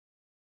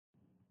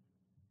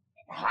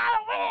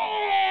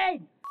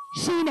Halloween!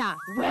 Sheena,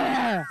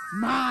 where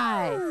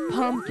my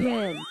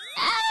pumpkin?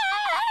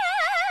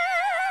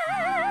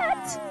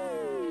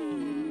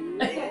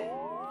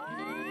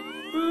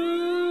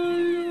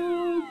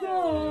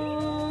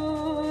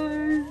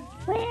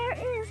 Where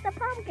is the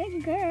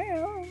pumpkin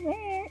girl?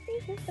 Where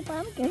is the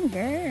pumpkin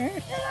girl?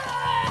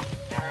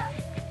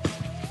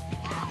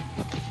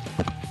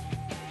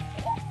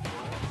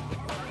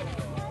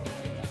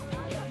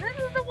 This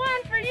is the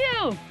one for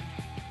you.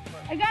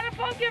 I got a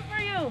pumpkin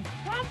for you.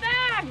 Come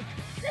back.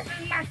 This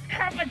is my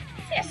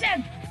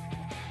competition.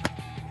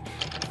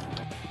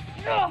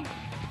 No.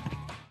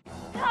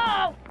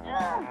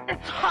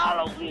 It's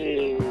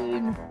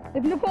Halloween.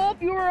 If Nicole,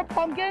 if you were a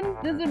pumpkin,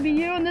 this would be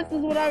you, and this is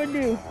what I would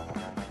do.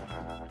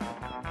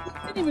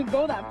 Didn't even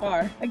go that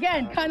far.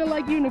 Again, kind of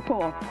like you,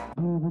 Nicole.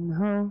 Boobin'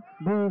 ho,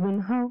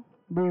 boobin' ho,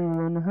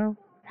 boobin' ho.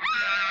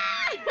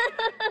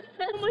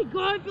 Oh my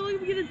god, I feel like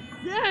I'm getting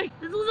sick.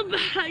 This was a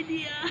bad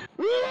idea.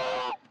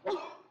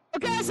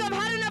 Okay, so I've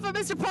had enough of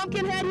Mr.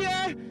 Pumpkinhead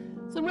here.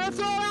 So I'm gonna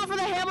throw it out for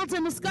the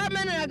Hamilton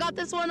escarpment, and I got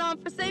this one on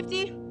for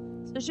safety.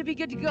 So it should be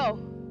good to go.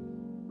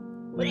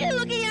 What are you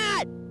looking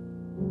at?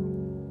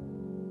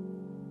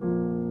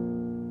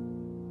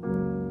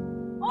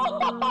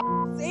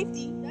 Oh,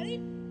 safety.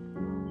 Ready?